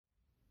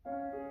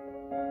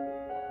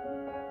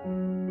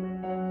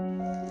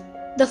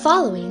The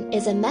following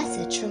is a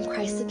message from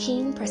Christ the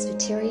King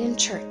Presbyterian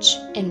Church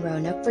in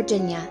Roanoke,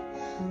 Virginia.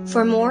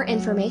 For more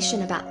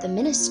information about the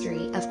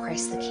ministry of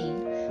Christ the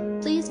King,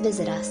 please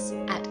visit us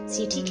at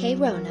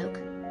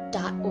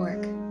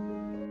ctkroanoke.org.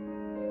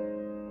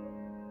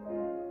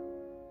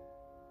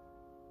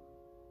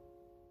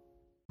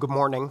 Good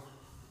morning.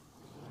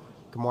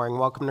 Good morning.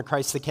 Welcome to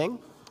Christ the King.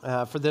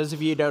 For those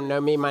of you who don't know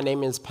me, my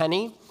name is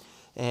Penny,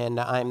 and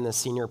I'm the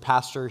senior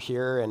pastor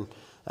here, and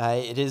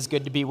it is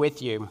good to be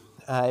with you.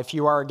 If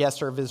you are a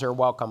guest or a visitor,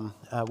 welcome.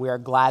 We are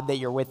glad that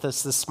you're with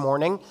us this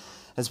morning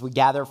as we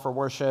gather for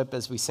worship,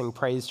 as we sing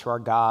praise to our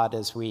God,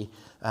 as we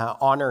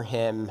honor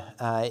Him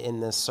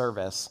in this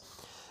service.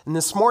 And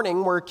this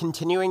morning, we're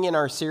continuing in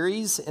our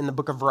series in the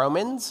book of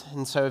Romans.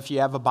 And so if you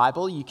have a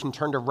Bible, you can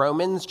turn to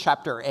Romans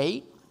chapter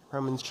 8.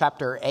 Romans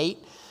chapter 8.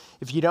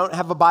 If you don't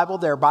have a Bible,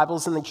 there are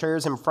Bibles in the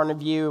chairs in front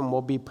of you, and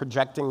we'll be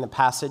projecting the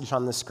passage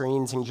on the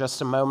screens in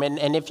just a moment.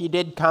 And if you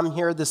did come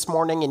here this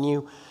morning and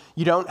you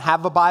don't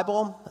have a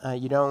Bible,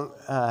 you don't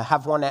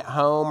have one at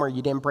home, or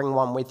you didn't bring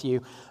one with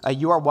you,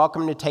 you are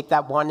welcome to take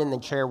that one in the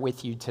chair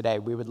with you today.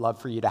 We would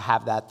love for you to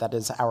have that. That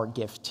is our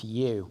gift to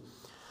you.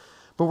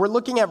 But we're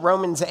looking at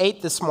Romans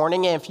 8 this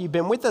morning, and if you've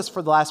been with us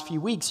for the last few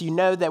weeks, you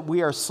know that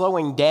we are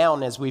slowing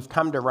down as we've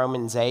come to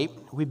Romans 8.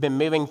 We've been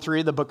moving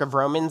through the book of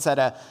Romans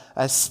at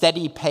a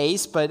steady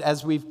pace, but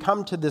as we've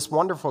come to this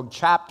wonderful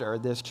chapter,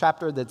 this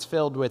chapter that's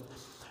filled with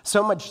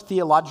so much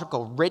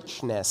theological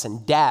richness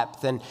and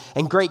depth and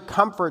great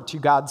comfort to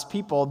God's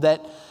people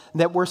that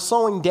we're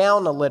slowing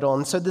down a little.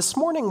 And so this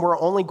morning, we're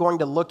only going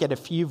to look at a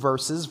few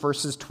verses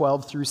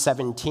 12 through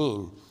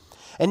 17.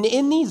 And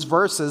in these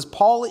verses,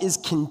 Paul is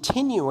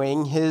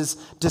continuing his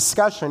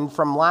discussion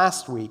from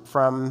last week,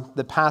 from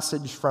the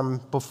passage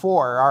from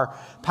before. Our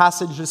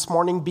passage this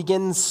morning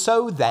begins,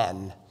 "So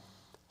then."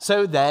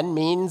 So then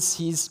means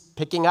he's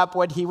picking up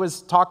what he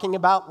was talking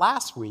about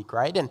last week,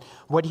 right? And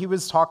what he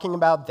was talking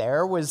about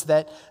there was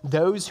that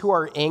those who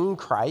are in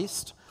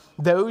Christ,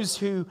 those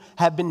who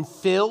have been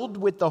filled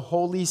with the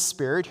Holy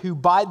Spirit, who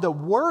by the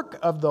work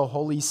of the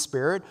Holy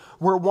Spirit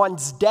were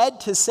once dead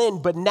to sin,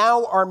 but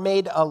now are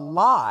made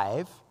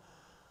alive,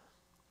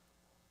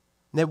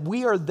 that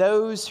we are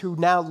those who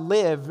now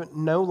live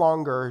no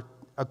longer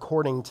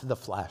according to the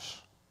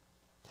flesh.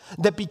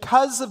 That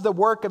because of the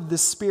work of the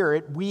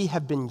Spirit, we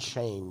have been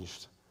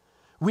changed.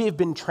 We have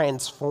been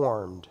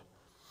transformed.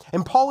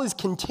 And Paul is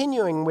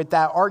continuing with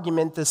that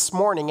argument this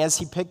morning as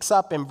he picks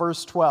up in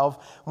verse 12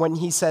 when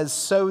he says,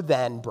 "So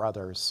then,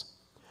 brothers,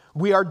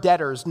 we are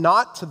debtors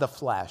not to the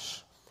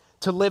flesh,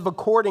 to live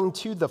according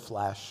to the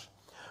flesh.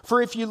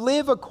 For if you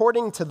live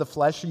according to the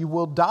flesh, you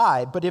will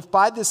die. But if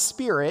by the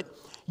Spirit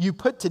you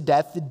put to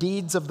death the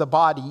deeds of the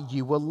body,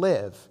 you will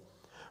live.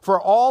 For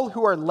all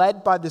who are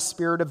led by the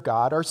Spirit of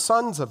God are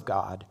sons of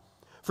God.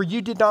 For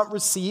you did not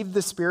receive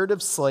the spirit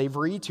of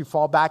slavery to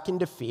fall back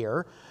into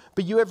fear,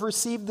 but you have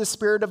received the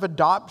spirit of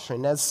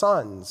adoption as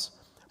sons,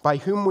 by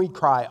whom we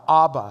cry,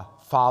 'Abba,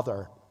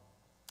 Father.'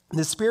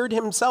 The Spirit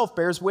himself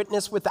bears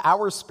witness with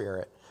our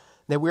spirit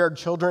that we are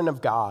children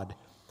of God.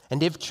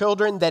 And if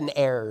children, then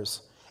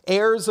heirs,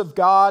 heirs of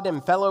God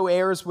and fellow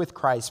heirs with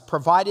Christ,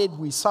 provided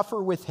we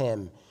suffer with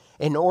him,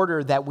 in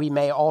order that we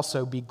may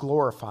also be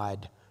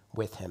glorified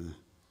with him."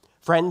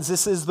 Friends,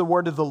 this is the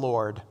word of the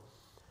Lord.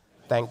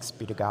 Thanks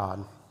be to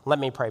God. Let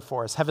me pray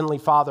for us. Heavenly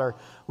Father,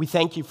 we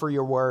thank you for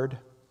your word.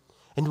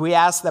 And we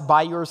ask that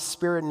by your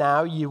Spirit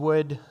now, you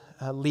would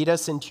lead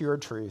us into your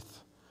truth.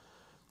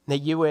 That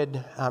you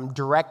would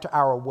direct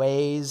our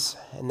ways,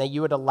 and that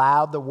you would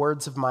allow the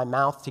words of my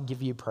mouth to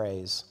give you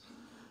praise.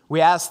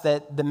 We ask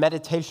that the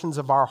meditations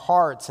of our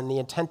hearts and the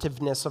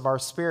attentiveness of our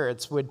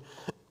spirits would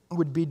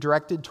be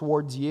directed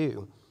towards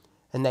you,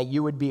 and that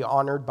you would be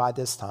honored by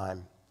this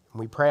time. And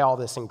we pray all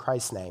this in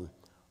Christ's name.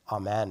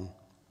 Amen.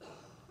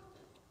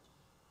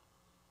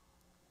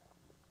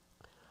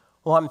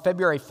 Well, on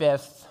February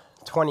 5th,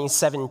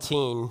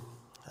 2017,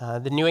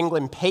 the New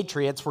England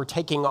Patriots were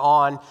taking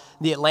on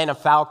the Atlanta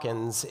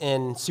Falcons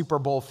in Super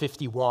Bowl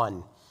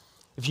 51.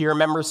 If you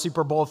remember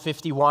Super Bowl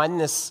 51,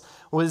 this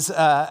was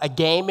a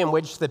game in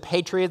which the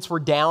Patriots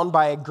were down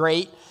by a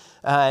great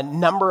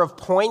number of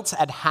points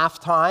at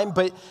halftime,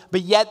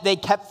 but yet they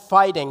kept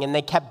fighting and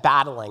they kept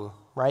battling,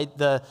 right?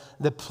 The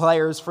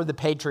players for the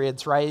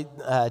Patriots, right?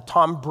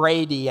 Tom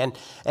Brady and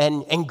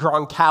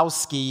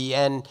Gronkowski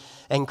and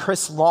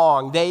Chris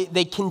Long,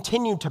 they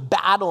continued to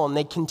battle and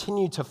they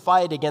continued to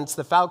fight against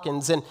the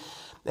Falcons. And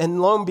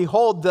lo and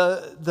behold,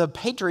 the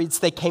Patriots,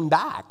 they came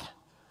back.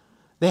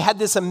 They had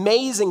this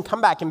amazing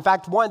comeback. In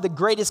fact, one of the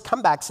greatest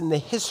comebacks in the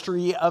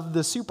history of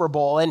the Super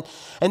Bowl. And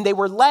they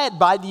were led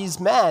by these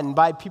men,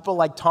 by people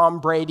like Tom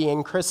Brady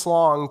and Chris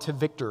Long, to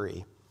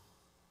victory.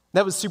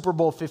 That was Super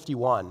Bowl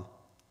 51.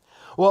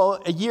 Well,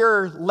 a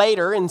year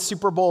later in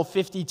Super Bowl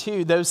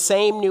 52, those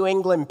same New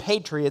England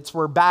Patriots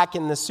were back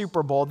in the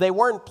Super Bowl. They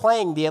weren't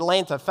playing the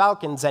Atlanta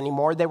Falcons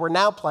anymore. They were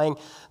now playing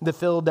the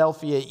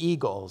Philadelphia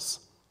Eagles.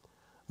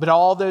 But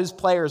all those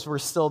players were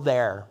still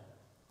there.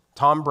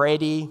 Tom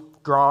Brady,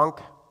 Gronk,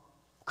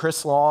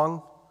 Chris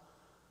Long.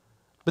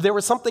 But there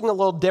was something a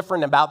little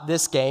different about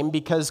this game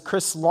because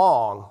Chris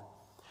Long,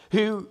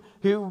 who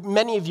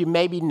many of you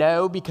maybe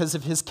know because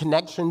of his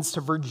connections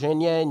to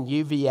Virginia and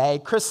UVA.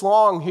 Chris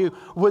Long, who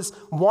was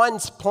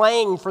once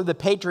playing for the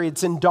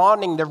Patriots and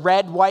donning the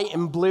red, white,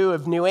 and blue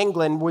of New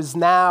England, was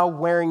now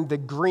wearing the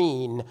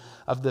green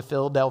of the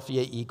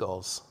Philadelphia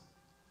Eagles.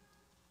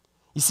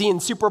 You see, in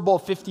Super Bowl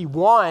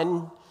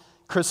 51,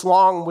 Chris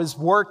Long was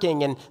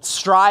working and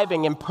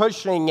striving and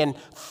pushing and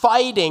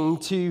fighting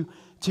to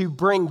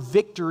bring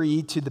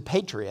victory to the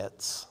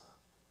Patriots.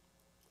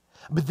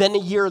 But then a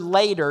year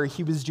later,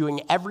 he was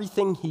doing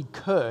everything he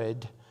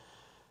could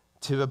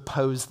to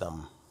oppose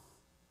them,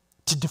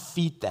 to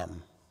defeat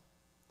them,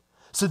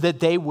 so that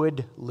they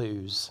would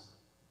lose.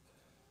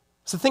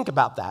 So think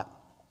about that.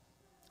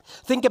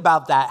 Think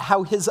about that,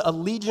 how his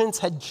allegiance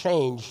had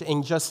changed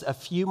in just a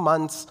few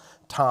months'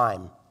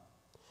 time.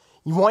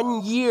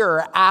 1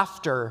 year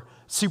after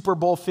Super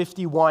Bowl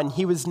 51,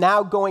 he was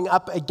now going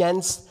up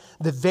against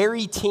the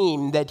very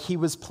team that he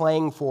was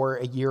playing for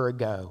a year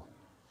ago.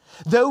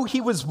 Though he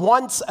was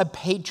once a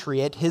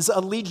patriot, his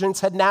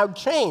allegiance had now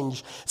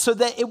changed so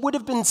that it would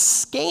have been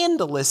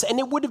scandalous and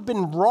it would have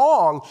been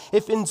wrong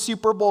if in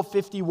Super Bowl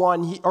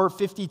 51 or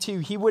 52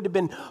 he would have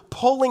been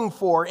pulling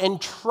for and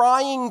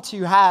trying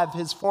to have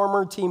his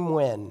former team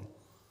win.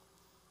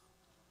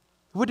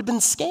 It would have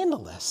been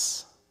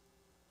scandalous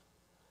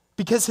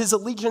because his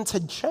allegiance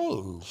had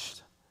changed.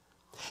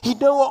 He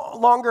no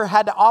longer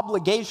had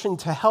obligation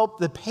to help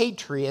the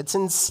Patriots.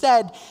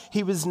 Instead,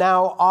 he was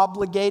now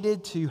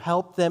obligated to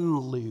help them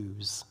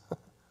lose,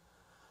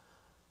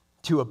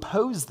 to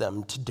oppose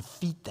them, to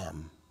defeat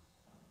them.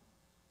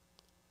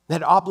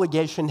 That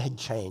obligation had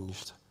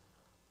changed.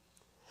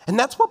 And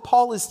that's what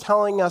Paul is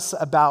telling us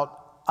about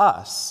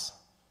us.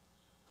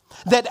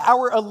 That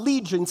our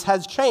allegiance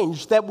has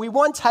changed, that we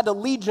once had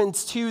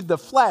allegiance to the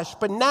flesh,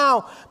 but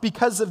now,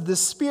 because of the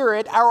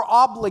Spirit, our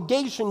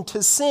obligation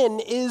to sin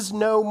is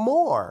no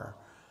more.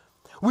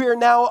 We are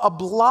now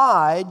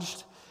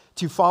obliged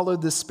to follow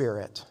the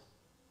Spirit.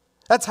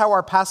 That's how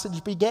our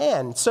passage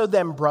began. So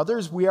then,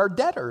 brothers, we are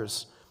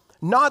debtors,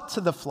 not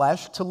to the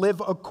flesh, to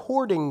live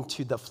according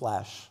to the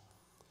flesh.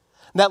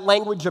 That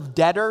language of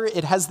debtor,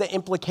 it has the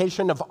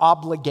implication of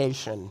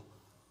obligation.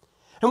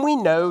 And we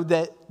know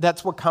that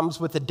that's what comes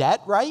with a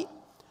debt, right?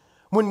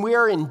 When we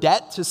are in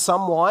debt to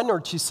someone or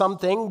to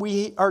something,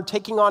 we are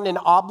taking on an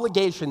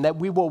obligation that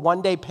we will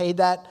one day pay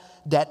that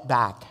debt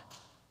back.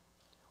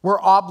 We're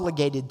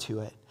obligated to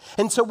it.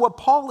 And so what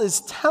Paul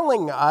is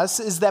telling us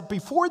is that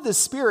before the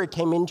Spirit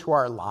came into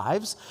our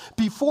lives,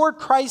 before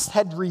Christ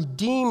had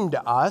redeemed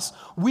us,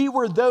 we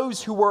were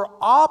those who were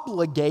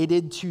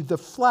obligated to the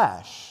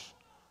flesh.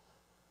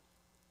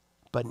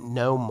 But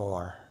no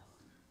more.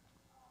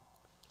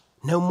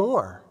 No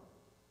more.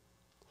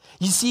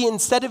 You see,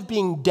 instead of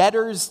being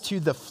debtors to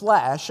the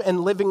flesh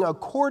and living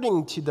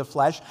according to the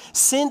flesh,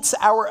 since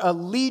our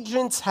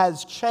allegiance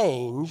has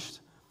changed,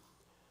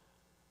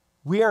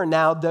 we are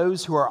now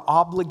those who are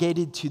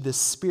obligated to the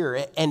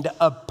Spirit and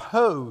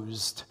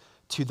opposed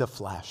to the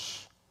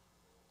flesh.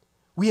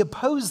 We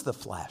oppose the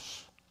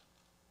flesh.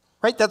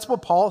 Right? That's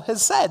what Paul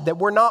has said, that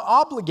we're not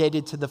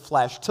obligated to the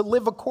flesh, to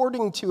live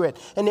according to it.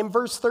 And in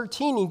verse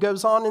 13, he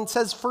goes on and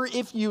says, "For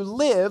if you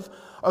live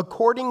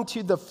according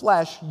to the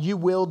flesh, you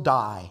will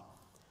die.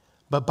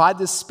 But by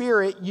the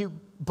Spirit you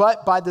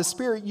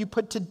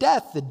put to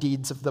death the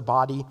deeds of the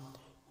body,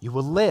 you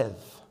will live."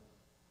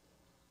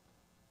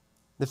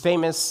 The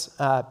famous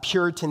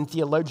Puritan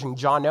theologian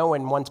John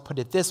Owen once put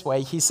it this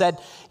way. He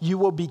said, "You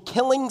will be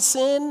killing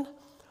sin,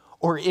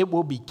 or it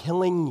will be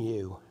killing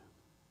you."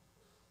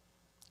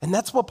 And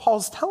that's what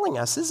Paul's telling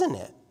us, isn't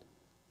it?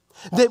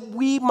 That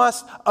we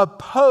must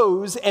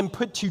oppose and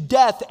put to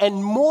death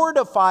and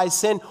mortify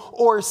sin,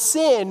 or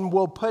sin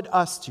will put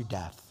us to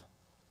death.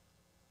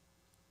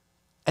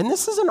 And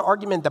this is an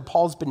argument that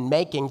Paul's been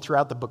making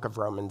throughout the book of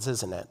Romans,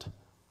 isn't it?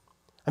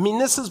 I mean,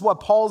 this is what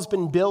Paul's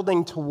been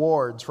building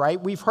towards,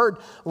 right? We've heard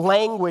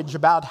language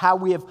about how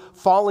we have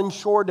fallen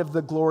short of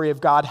the glory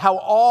of God, how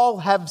all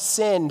have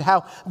sinned,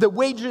 how the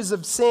wages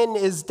of sin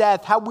is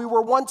death, how we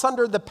were once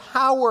under the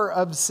power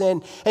of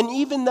sin, and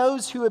even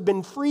those who have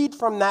been freed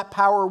from that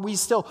power, we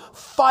still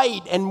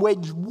fight and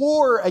wage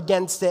war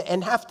against it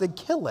and have to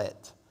kill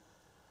it.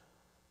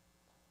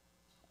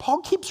 Paul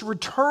keeps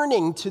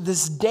returning to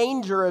this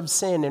danger of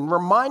sin and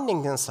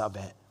reminding us of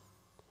it.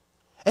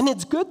 And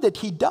it's good that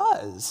he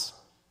does.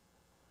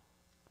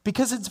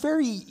 Because it's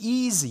very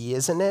easy,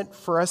 isn't it,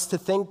 for us to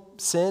think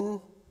sin,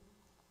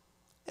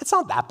 it's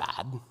not that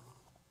bad.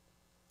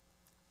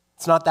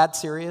 It's not that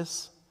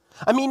serious.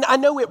 I mean, I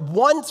know it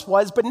once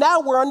was, but now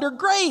we're under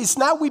grace.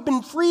 Now we've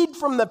been freed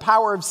from the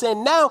power of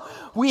sin. Now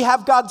we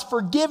have God's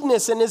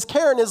forgiveness and his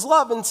care and his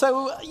love. And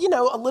so,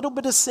 a little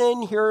bit of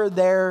sin here or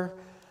there,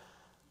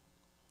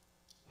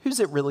 who's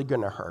it really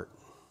going to hurt?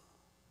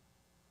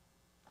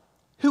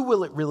 Who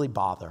will it really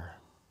bother?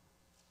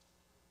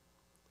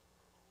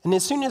 And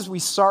as soon as we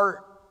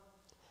start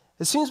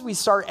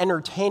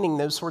entertaining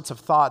those sorts of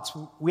thoughts,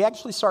 we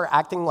actually start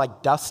acting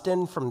like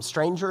Dustin from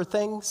Stranger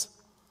Things.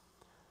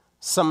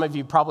 Some of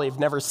you probably have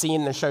never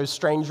seen the show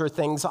Stranger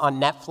Things on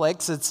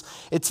Netflix.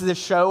 It's the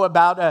show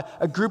about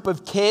a group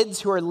of kids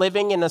who are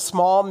living in a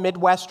small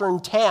Midwestern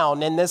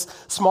town, and this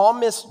small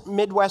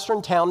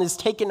Midwestern town is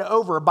taken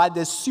over by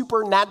this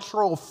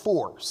supernatural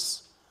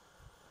force.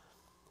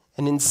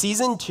 And in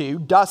season 2,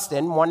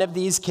 Dustin, one of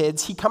these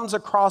kids, he comes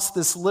across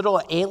this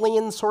little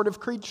alien sort of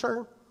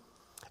creature.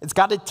 It's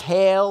got a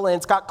tail, and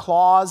it's got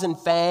claws and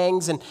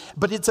fangs,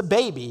 but it's a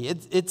baby.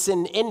 It's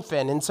an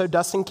infant, and so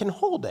Dustin can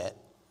hold it.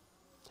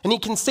 And he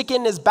can stick it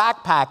in his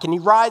backpack, and he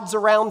rides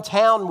around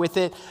town with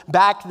it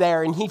back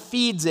there, and he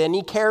feeds it, and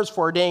he cares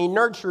for it, and he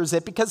nurtures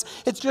it because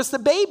it's just a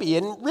baby.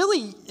 And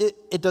really,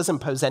 it doesn't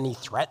pose any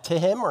threat to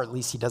him, or at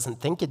least he doesn't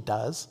think it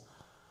does.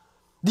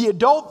 The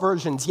adult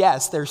versions,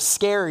 yes, they're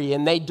scary,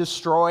 and they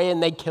destroy,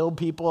 and they kill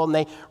people, and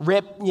they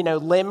rip,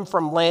 limb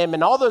from limb,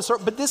 and all those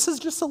sorts. But this is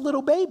just a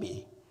little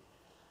baby.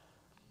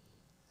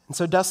 And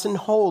so Dustin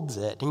holds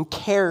it, and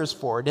cares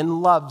for it,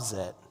 and loves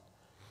it.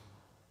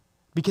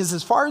 Because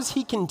as far as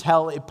he can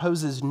tell, it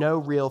poses no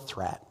real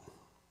threat.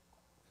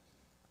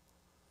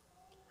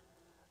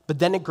 But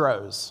then it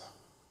grows.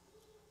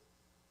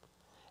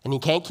 And he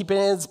can't keep it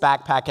in his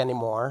backpack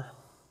anymore.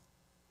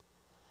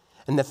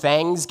 And the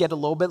fangs get a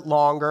little bit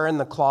longer, and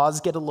the claws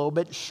get a little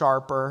bit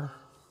sharper.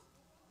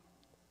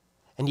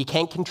 And he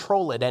can't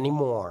control it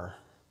anymore.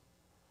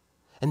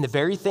 And the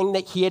very thing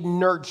that he had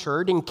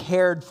nurtured and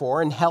cared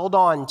for and held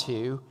on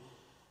to,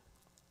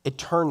 it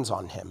turns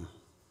on him.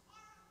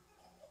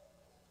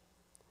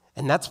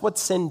 And that's what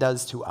sin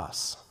does to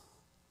us.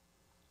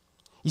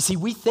 You see,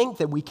 we think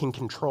that we can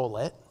control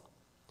it.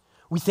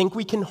 We think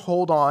we can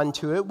hold on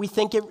to it. We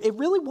think it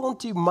really won't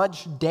do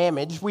much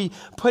damage. We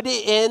put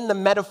it in the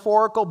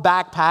metaphorical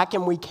backpack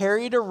and we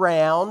carry it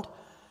around,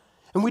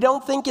 and we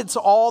don't think it's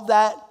all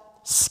that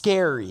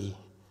scary.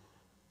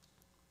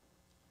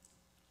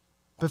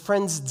 But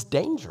friends, it's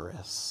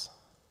dangerous.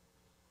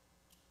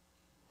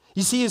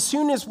 You see, as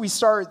soon as we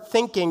start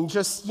thinking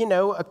just,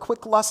 a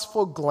quick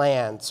lustful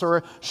glance or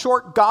a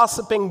short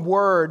gossiping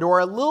word or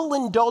a little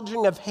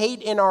indulging of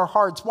hate in our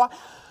hearts, what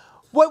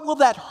will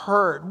that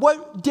hurt?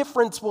 What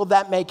difference will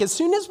that make? As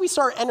soon as we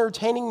start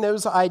entertaining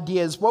those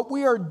ideas, what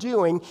we are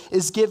doing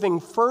is giving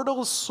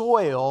fertile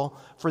soil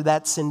for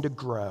that sin to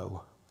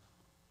grow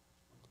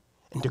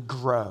and to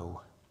grow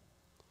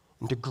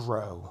and to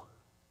grow.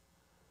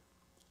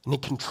 And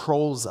it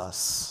controls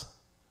us.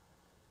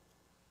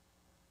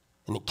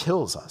 And it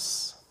kills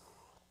us.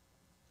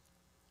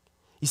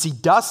 You see,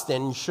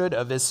 Dustin should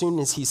have, as soon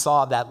as he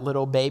saw that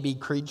little baby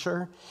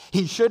creature,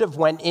 he should have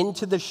went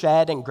into the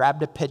shed and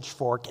grabbed a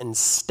pitchfork and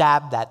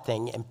stabbed that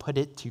thing and put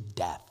it to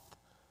death.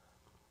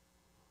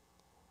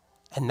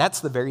 And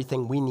that's the very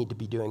thing we need to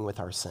be doing with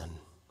our sin,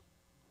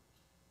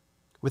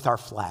 with our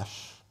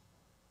flesh.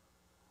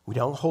 We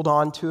don't hold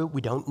on to it.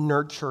 We don't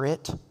nurture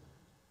it.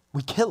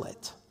 We kill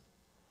it.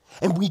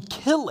 And we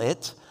kill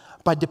it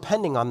by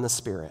depending on the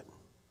Spirit.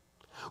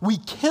 We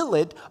kill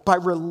it by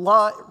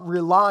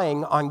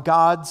relying on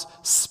God's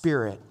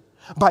Spirit,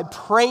 by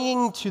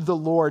praying to the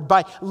Lord,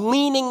 by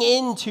leaning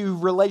into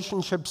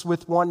relationships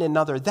with one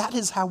another. That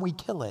is how we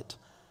kill it.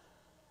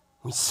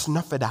 We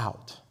snuff it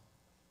out.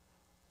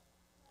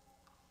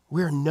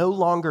 We are no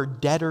longer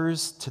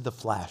debtors to the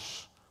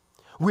flesh.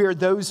 We are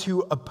those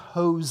who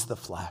oppose the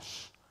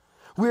flesh.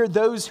 We are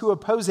those who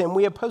oppose it, and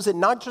we oppose it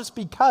not just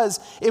because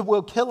it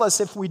will kill us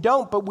if we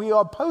don't, but we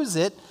oppose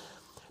it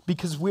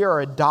because we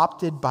are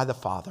adopted by the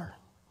Father.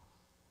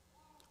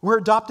 We're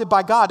adopted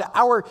by God.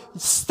 Our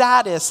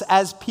status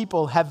as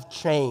people have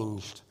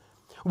changed.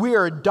 We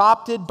are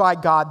adopted by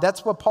God.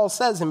 That's what Paul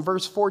says in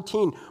verse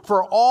 14.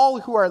 For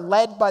all who are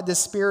led by the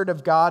Spirit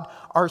of God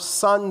are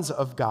sons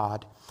of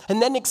God.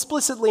 And then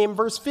explicitly in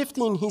verse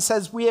 15, he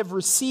says, we have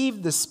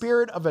received the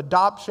Spirit of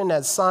adoption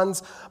as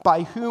sons,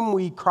 by whom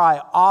we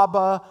cry,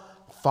 Abba,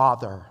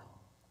 Father.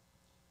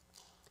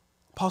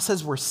 Paul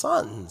says we're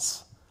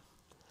sons.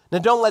 Now,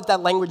 don't let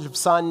that language of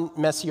son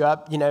mess you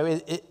up.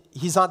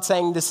 He's not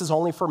saying this is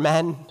only for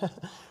men,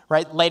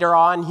 right? Later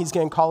on, he's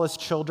going to call us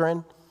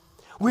children.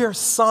 We are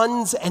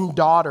sons and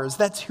daughters.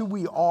 That's who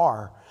we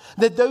are.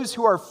 That those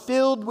who are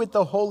filled with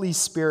the Holy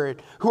Spirit,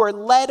 who are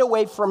led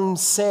away from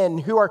sin,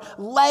 who are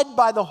led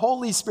by the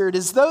Holy Spirit,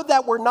 as though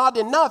that were not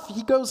enough,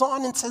 he goes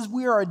on and says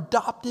we are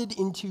adopted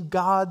into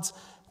God's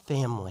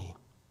family.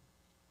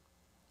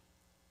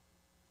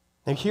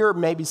 Now here,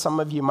 maybe some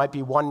of you might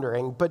be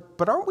wondering,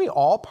 but aren't we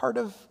all part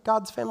of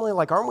God's family?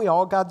 Aren't we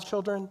all God's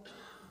children?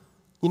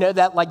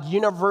 That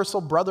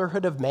universal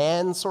brotherhood of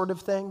man sort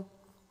of thing?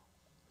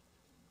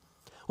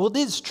 Well, it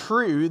is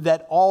true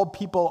that all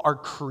people are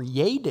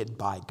created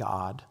by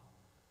God,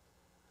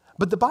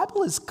 but the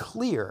Bible is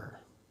clear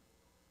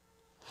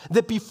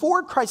that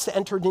before Christ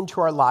entered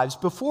into our lives,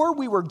 before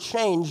we were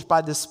changed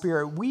by the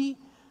Spirit, we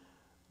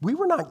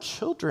were not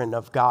children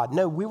of God.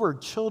 No, we were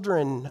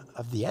children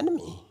of the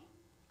enemy.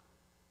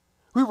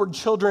 We were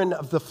children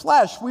of the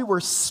flesh. We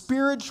were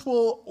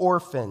spiritual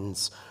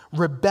orphans,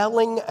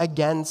 rebelling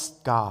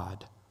against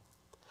God.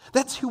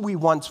 That's who we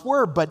once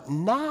were, but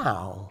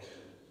now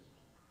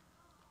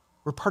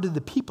we're part of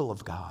the people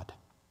of God.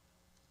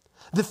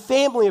 The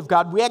family of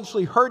God, we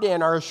actually heard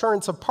in our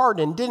assurance of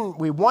pardon, didn't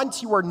we?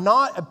 Once you were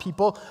not a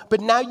people,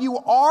 but now you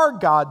are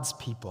God's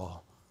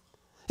people.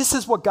 This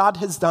is what God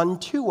has done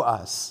to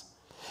us.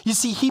 You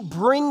see, he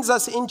brings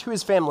us into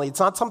his family. It's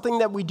not something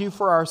that we do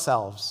for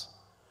ourselves,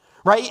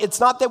 right? It's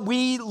not that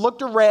we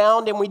looked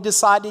around and we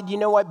decided, you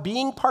know what,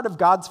 being part of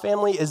God's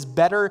family is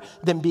better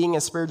than being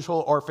a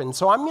spiritual orphan.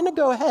 So I'm going to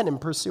go ahead and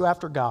pursue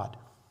after God.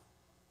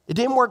 It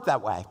didn't work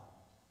that way,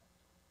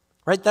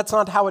 right? That's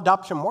not how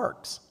adoption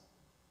works.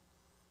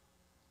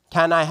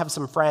 Ken and I have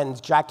some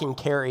friends, Jack and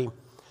Carrie.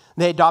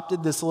 They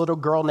adopted this little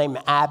girl named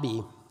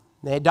Abby.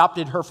 They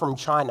adopted her from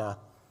China.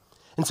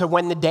 And so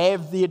when the day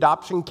of the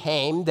adoption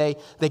came, they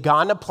got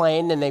on a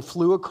plane and they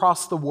flew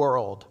across the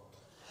world.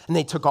 And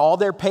they took all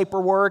their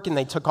paperwork and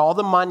they took all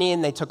the money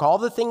and they took all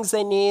the things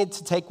they needed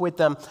to take with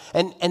them.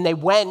 And they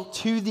went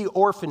to the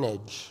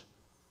orphanage.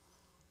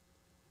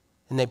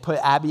 And they put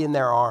Abby in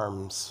their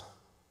arms.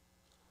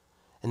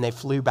 And they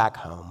flew back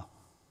home.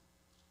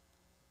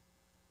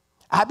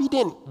 Abby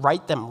didn't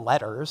write them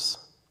letters,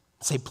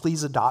 say,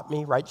 please adopt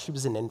me, right? She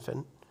was an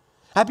infant.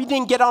 Abby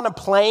didn't get on a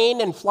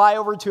plane and fly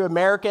over to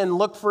America and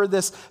look for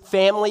this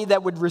family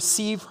that would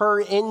receive her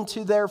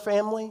into their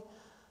family.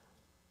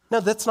 No,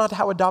 that's not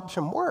how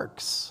adoption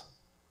works.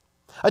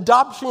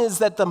 Adoption is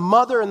that the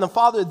mother and the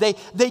father,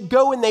 they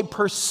go and they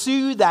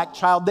pursue that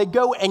child. They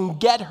go and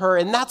get her,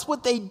 and that's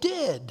what they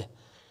did.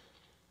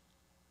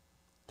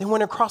 They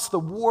went across the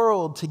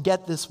world to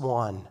get this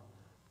one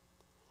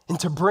and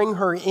to bring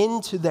her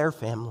into their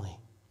family.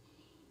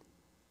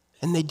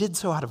 And they did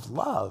so out of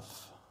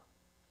love.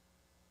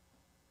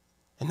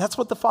 And that's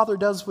what the Father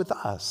does with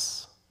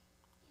us.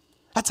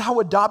 That's how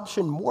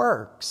adoption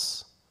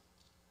works.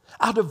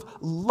 Out of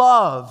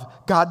love,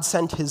 God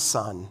sent his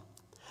Son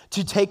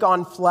to take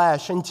on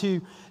flesh and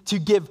to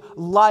give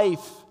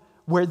life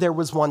where there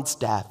was once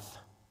death,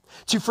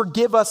 to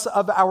forgive us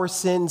of our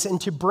sins and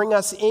to bring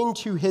us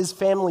into his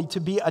family to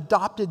be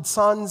adopted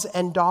sons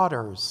and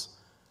daughters.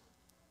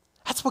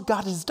 That's what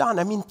God has done.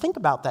 I mean, think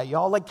about that,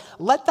 y'all. Like,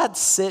 let that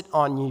sit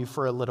on you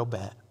for a little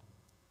bit.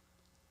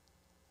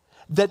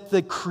 That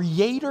the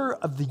creator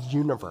of the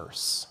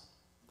universe,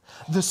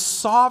 the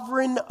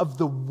sovereign of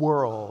the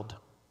world,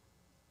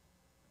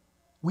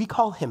 we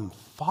call him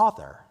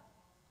Father.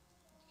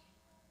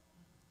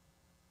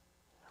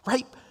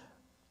 Right?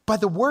 By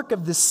the work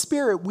of the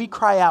Spirit, we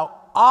cry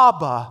out,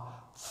 Abba,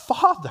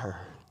 Father.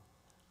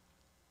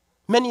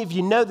 Many of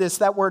you know this,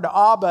 that word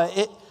Abba,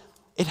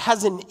 it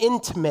has an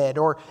intimate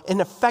or an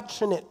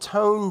affectionate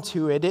tone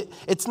to it.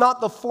 It's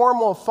not the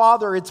formal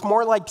father, it's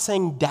more like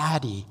saying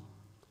daddy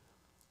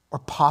or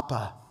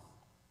papa.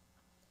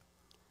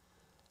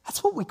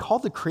 That's what we call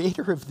the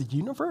creator of the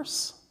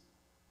universe.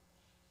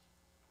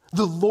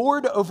 The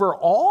Lord over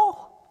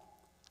all?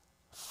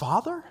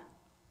 Father?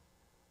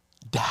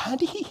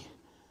 Daddy?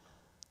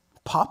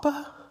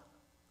 Papa?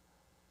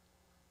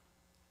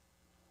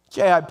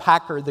 J.I.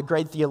 Packer, the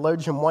great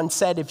theologian, once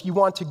said, if you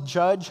want to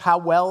judge how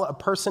well a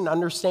person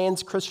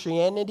understands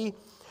Christianity,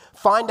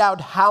 find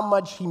out how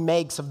much he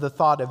makes of the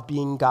thought of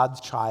being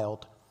God's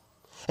child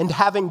and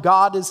having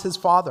God as his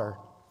father.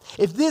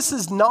 If this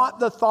is not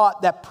the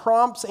thought that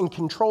prompts and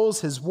controls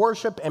his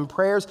worship and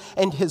prayers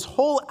and his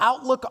whole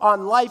outlook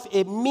on life,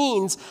 it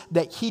means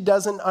that he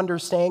doesn't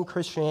understand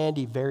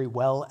Christianity very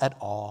well at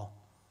all.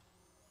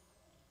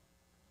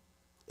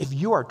 If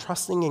you are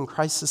trusting in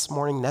Christ this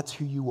morning, that's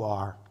who you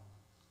are.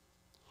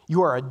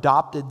 You are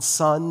adopted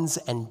sons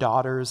and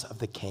daughters of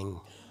the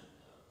King.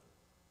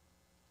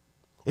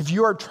 If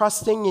you are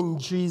trusting in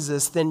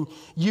Jesus, then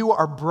you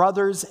are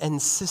brothers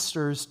and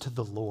sisters to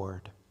the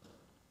Lord.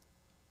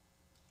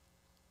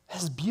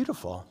 That's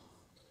beautiful.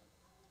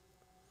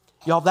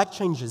 Y'all, that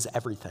changes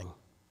everything.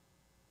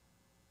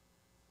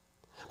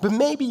 But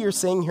maybe you're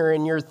sitting here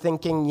and you're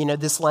thinking,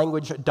 this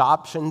language,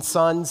 adoption,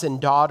 sons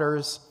and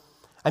daughters.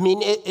 I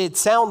mean, it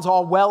sounds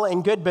all well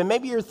and good, but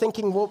maybe you're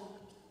thinking, well,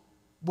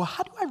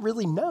 how do I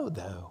really know,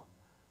 though?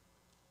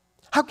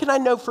 How can I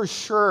know for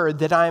sure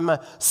that I'm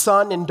a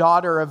son and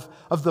daughter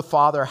of the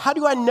Father? How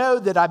do I know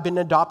that I've been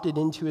adopted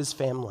into his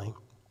family?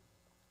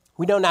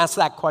 We don't ask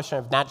that question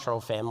of natural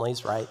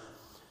families, right?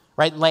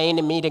 Right, Lane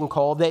and Mead and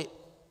Cole,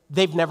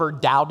 they've never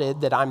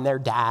doubted that I'm their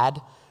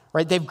dad,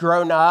 right? They've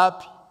grown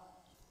up,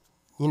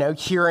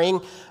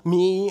 hearing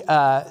me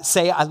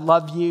say, I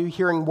love you,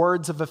 hearing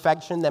words of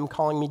affection, them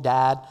calling me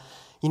dad.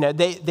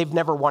 They've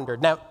never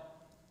wondered. Now,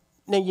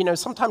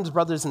 sometimes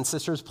brothers and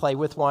sisters play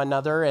with one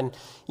another, and,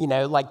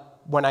 like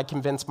when I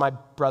convinced my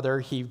brother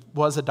he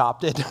was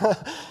adopted,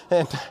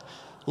 and,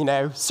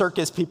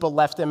 circus people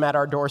left him at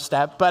our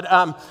doorstep, But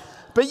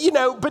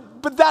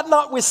that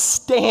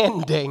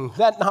notwithstanding,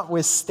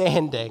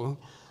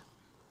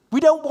 we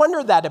don't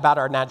wonder that about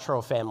our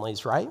natural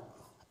families, right?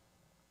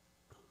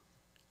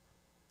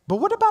 But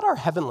what about our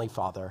Heavenly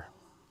Father?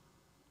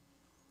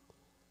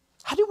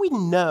 How do we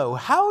know?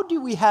 How do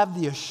we have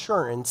the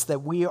assurance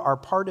that we are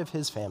part of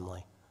his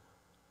family?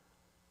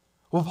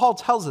 Well, Paul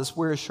tells us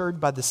we're assured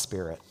by the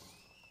Spirit.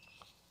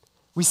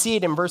 We see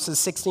it in verses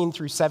 16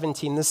 through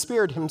 17. The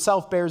Spirit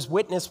himself bears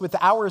witness with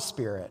our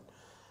spirit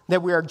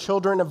that we are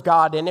children of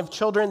God, and if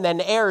children, then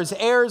heirs,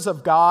 heirs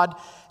of God,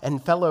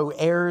 and fellow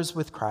heirs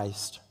with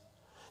Christ.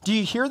 Do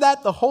you hear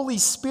that? The Holy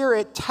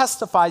Spirit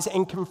testifies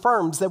and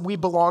confirms that we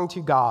belong to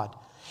God.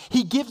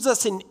 He gives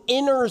us an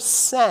inner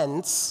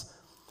sense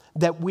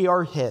that we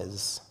are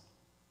his.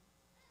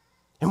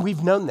 And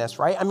we've known this,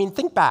 right? I mean,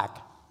 think back.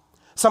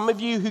 Some of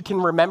you who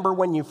can remember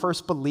when you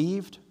first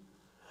believed,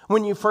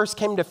 when you first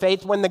came to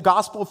faith, when the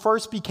gospel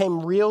first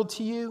became real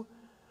to you.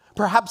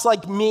 Perhaps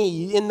like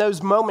me, in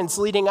those moments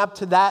leading up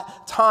to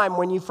that time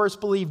when you first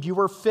believed, you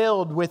were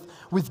filled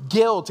with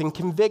guilt and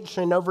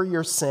conviction over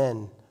your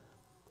sin.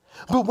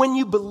 But when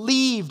you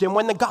believed and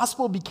when the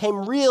gospel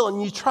became real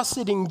and you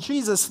trusted in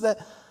Jesus, the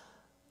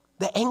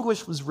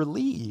anguish was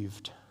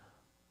relieved.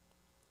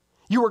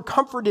 You were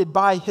comforted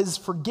by his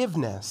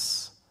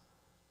forgiveness.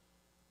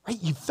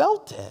 Right? You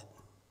felt it.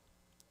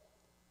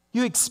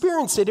 You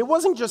experienced it. It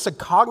wasn't just a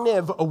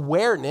cognitive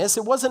awareness.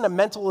 It wasn't a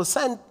mental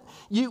assent.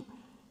 You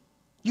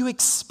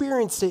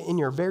experienced it in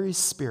your very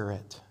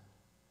spirit.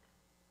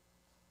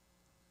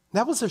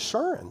 That was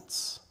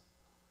assurance.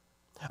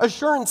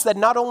 Assurance that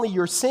not only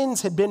your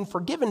sins had been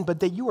forgiven, but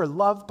that you are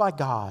loved by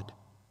God.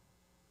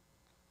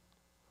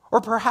 Or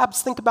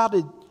perhaps think about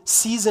a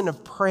season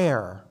of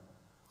prayer,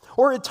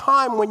 or a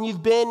time when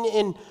you've been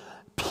in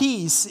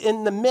peace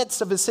in the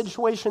midst of a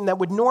situation that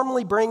would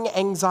normally bring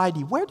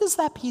anxiety. Where does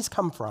that peace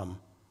come from?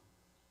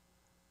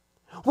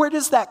 Where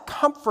does that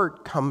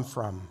comfort come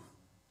from?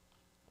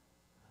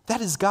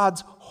 That is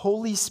God's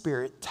Holy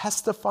Spirit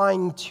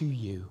testifying to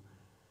you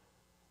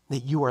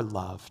that you are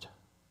loved,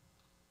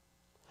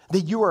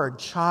 that you are a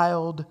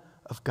child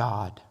of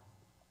God.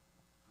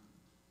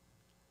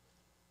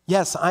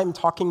 Yes, I'm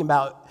talking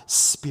about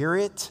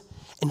spirit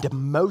and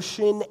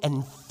emotion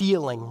and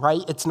feeling,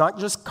 right? It's not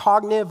just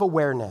cognitive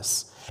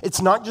awareness.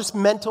 It's not just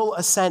mental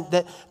assent,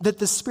 that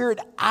the Spirit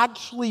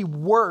actually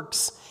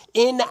works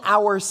in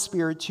our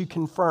spirit to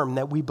confirm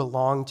that we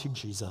belong to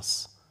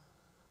Jesus,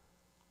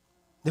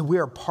 that we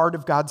are part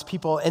of God's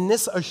people. And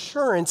this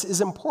assurance is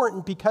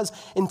important because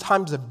in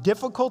times of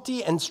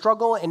difficulty and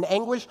struggle and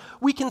anguish,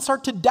 we can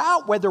start to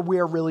doubt whether we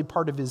are really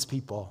part of his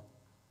people.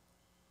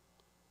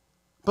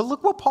 But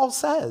look what Paul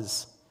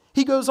says.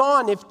 He goes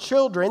on, if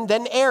children,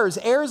 then heirs,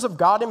 heirs of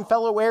God and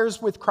fellow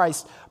heirs with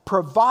Christ,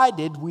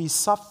 provided we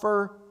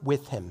suffer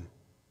with him.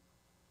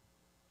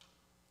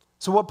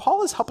 So what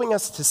Paul is helping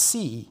us to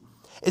see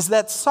is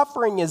that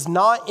suffering is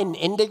not an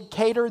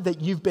indicator that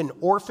you've been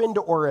orphaned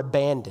or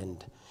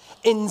abandoned.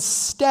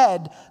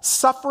 Instead,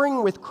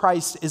 suffering with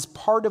Christ is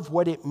part of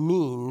what it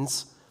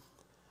means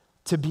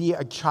to be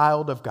a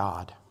child of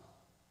God.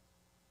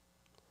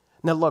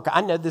 Now look, I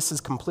know this is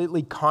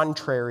completely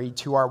contrary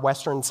to our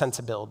Western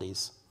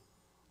sensibilities,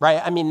 right?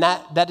 I mean,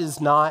 that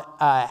is not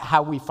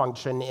how we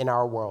function in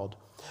our world,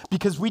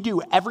 because we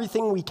do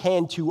everything we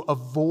can to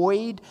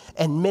avoid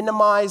and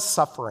minimize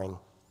suffering,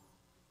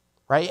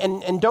 right?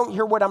 And don't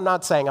hear what I'm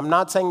not saying. I'm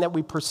not saying that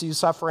we pursue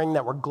suffering,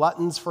 that we're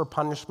gluttons for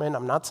punishment.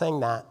 I'm not saying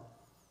that.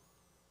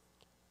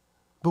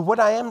 But what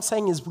I am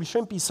saying is we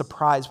shouldn't be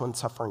surprised when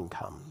suffering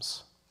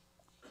comes,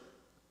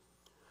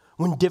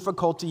 when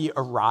difficulty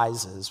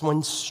arises,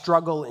 when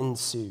struggle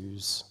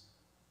ensues.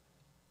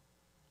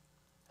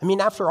 I mean,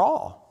 after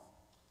all,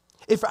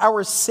 if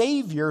our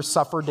Savior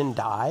suffered and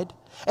died,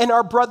 and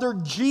our brother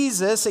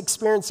Jesus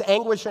experienced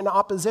anguish and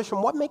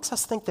opposition, what makes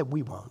us think that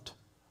we won't?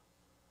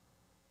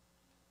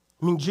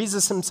 I mean,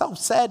 Jesus himself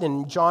said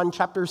in John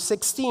chapter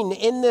 16,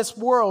 in this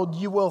world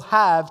you will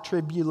have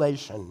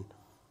tribulation.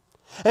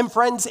 And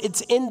friends, it's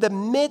in the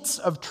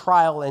midst of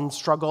trial and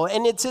struggle,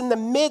 and it's in the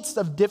midst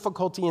of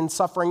difficulty and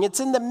suffering,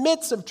 it's in the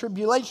midst of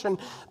tribulation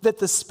that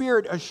the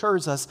Spirit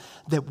assures us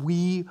that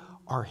we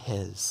are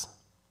his.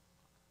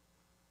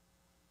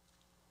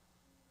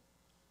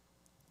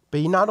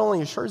 But he not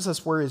only assures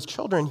us we're his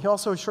children, he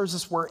also assures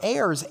us we're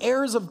heirs,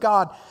 heirs of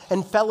God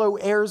and fellow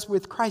heirs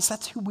with Christ.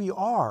 That's who we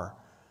are.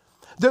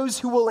 Those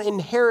who will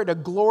inherit a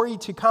glory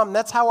to come.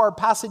 That's how our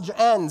passage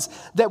ends,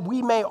 that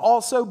we may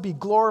also be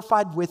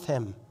glorified with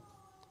him.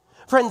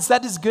 Friends,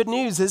 that is good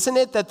news, isn't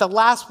it? That the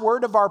last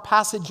word of our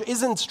passage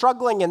isn't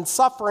struggling and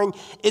suffering,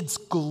 it's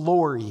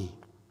glory.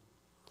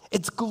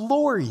 It's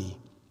glory.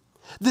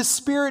 The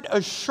Spirit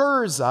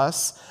assures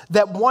us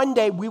that one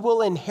day we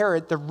will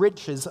inherit the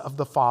riches of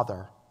the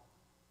Father.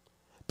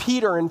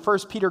 Peter in 1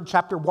 Peter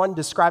chapter 1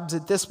 describes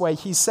it this way.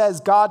 He says,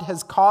 God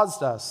has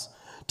caused us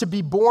to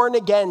be born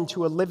again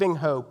to a living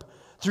hope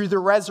through the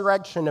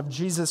resurrection of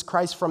Jesus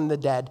Christ from the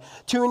dead,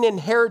 to an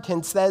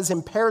inheritance that is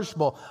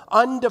imperishable,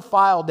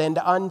 undefiled, and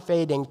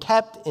unfading,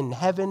 kept in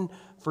heaven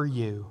for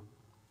you.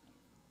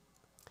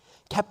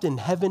 Kept in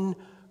heaven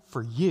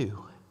for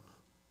you.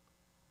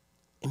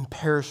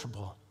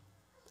 Imperishable,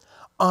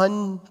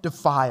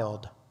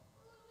 undefiled.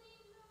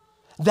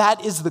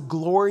 That is the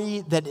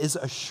glory that is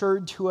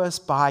assured to us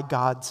by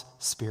God's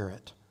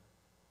Spirit.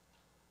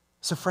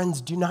 So friends,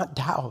 do not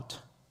doubt.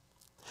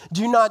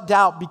 Do not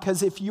doubt,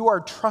 because if you are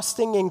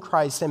trusting in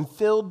Christ and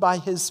filled by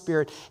his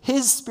Spirit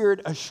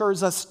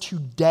assures us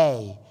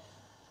today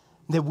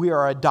that we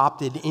are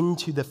adopted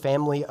into the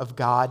family of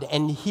God,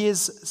 and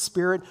his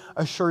Spirit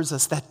assures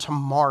us that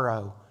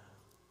tomorrow,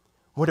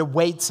 what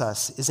awaits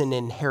us is an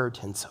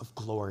inheritance of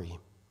glory.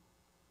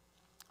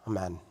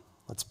 Amen.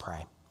 Let's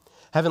pray.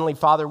 Heavenly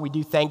Father, we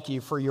do thank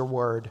you for your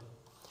word,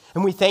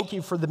 and we thank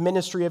you for the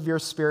ministry of your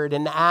Spirit,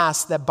 and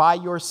ask that by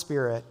your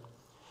Spirit,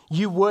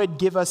 you would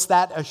give us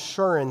that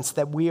assurance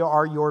that we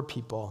are your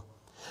people,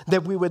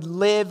 that we would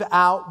live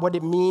out what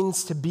it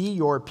means to be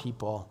your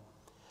people,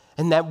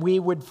 and that we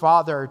would,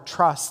 Father,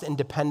 trust and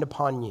depend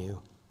upon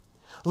you.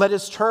 Let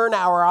us turn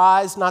our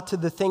eyes not to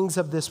the things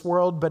of this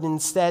world, but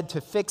instead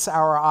to fix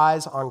our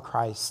eyes on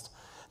Christ,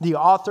 the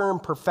author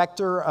and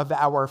perfecter of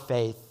our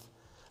faith,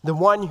 the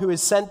one who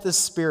has sent the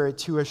Spirit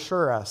to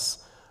assure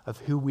us of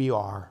who we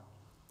are,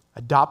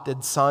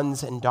 adopted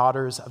sons and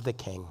daughters of the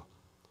King.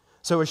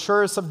 So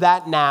assure us of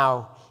that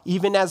now,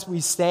 even as we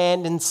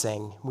stand and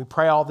sing. We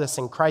pray all this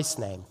in Christ's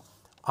name.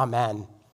 Amen.